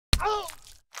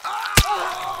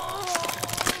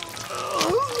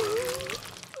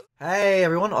Hey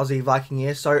everyone, Aussie Viking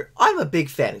here. So, I'm a big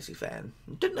fantasy fan.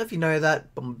 Didn't know if you know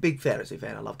that, but I'm a big fantasy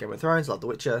fan. I love Game of Thrones, I love The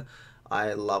Witcher,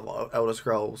 I love Elder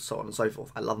Scrolls, so on and so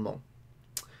forth. I love them all.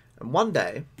 And one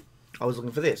day, I was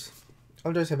looking for this.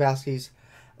 Andrzej Sapkowski's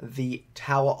The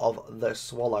Tower of the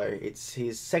Swallow. It's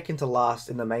his second to last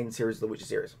in the main series of the Witcher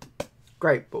series.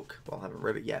 Great book. Well, I haven't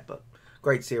read it yet, but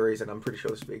great series, and I'm pretty sure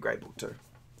this will be a great book too.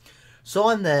 So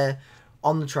I'm there,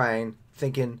 on the train,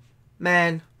 thinking,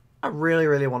 man, I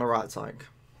really want to write something.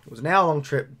 It was an hour-long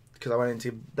trip, because I went in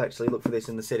to actually look for this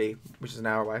in the city, which is an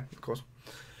hour away, of course.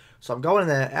 So I'm going in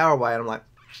there, hour away, and I'm like,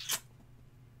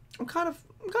 I'm kind of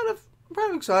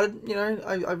excited, you know.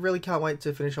 I really can't wait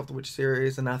to finish off the Witcher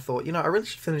series, and I thought, you know, I really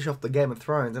should finish off the Game of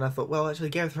Thrones, and I thought, well, actually,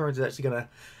 Game of Thrones is actually gonna,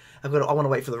 I want to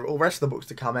wait for the rest of the books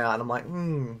to come out, and I'm like,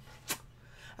 And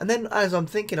then as I'm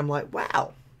thinking, I'm like,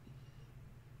 wow,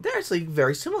 they're actually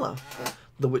very similar,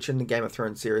 The Witcher and the Game of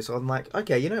Thrones series. So I'm like,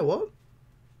 okay, you know what?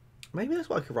 Maybe that's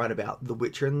what I could write about, The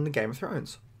Witcher and the Game of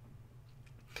Thrones.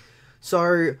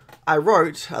 So I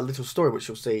wrote a little story, which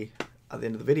you'll see at the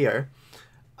end of the video,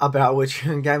 about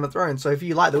Witcher and Game of Thrones. So if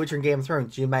you like The Witcher and Game of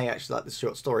Thrones, you may actually like this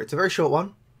short story. It's a very short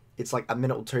one. It's like a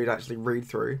minute or two to actually read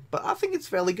through, but I think it's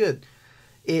fairly good.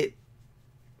 It's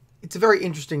a very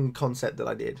interesting concept that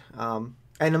I did. And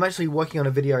I'm actually working on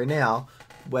a video now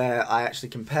where I actually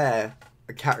compare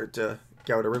a character,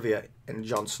 Geralt of Rivia, and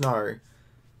Jon Snow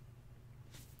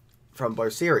from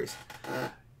both series,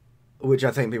 which I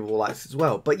think people will like as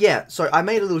well. But yeah, so I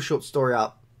made a little short story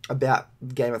up about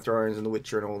Game of Thrones and The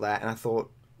Witcher and all that, and I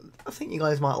thought, I think you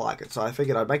guys might like it. So I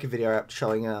figured I'd make a video up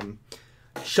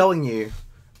showing you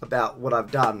about what I've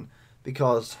done,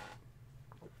 because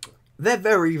they're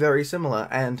very similar.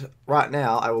 And right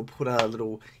now I will put a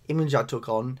little image I took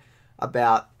on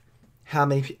about how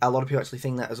a lot of people actually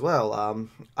think that as well.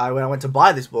 When I went to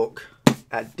buy this book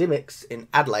at Dimmicks in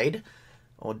Adelaide,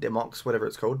 or Dimox, whatever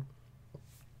it's called,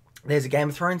 there's a Game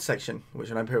of Thrones section, which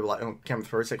I know people are like, oh, Game of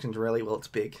Thrones section's really, well, it's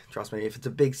big. Trust me, if it's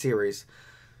a big series,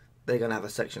 they're going to have a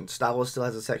section. Star Wars still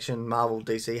has a section, Marvel,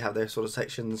 DC have their sort of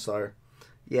sections, so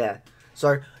yeah.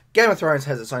 So Game of Thrones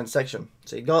has its own section.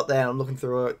 So you got there, and I'm looking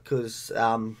through it, because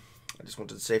I just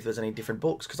wanted to see if there's any different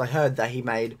books, because I heard that he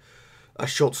made a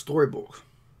short story book,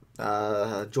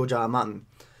 George R. R. Martin,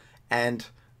 and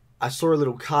I saw a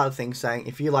little card thing saying,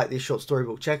 if you like this short story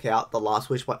book, check out The Last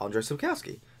Wish by Andrzej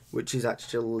Sapkowski, which is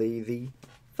actually the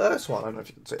first one. I don't know if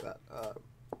you can see that.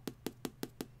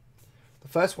 The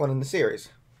first one in the series,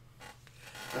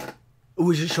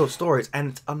 which is short stories, and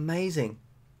it's amazing.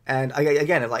 And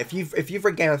again, like if you've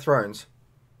read Game of Thrones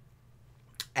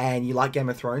and you like Game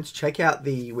of Thrones, check out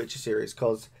the Witcher series,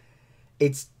 because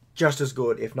it's just as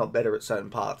good, if not better, at certain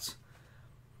parts.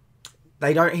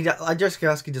 Andrzej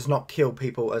Sapkowski does not kill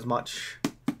people as much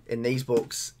in these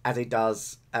books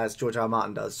as George R. R.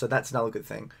 Martin does, so that's another good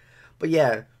thing. But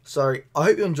yeah, so I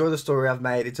hope you enjoy the story I've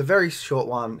made. It's a very short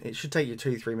one. It should take you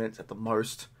 2-3 minutes at the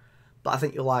most, but I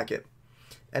think you'll like it.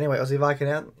 Anyway, Aussie Viking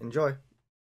out. Enjoy.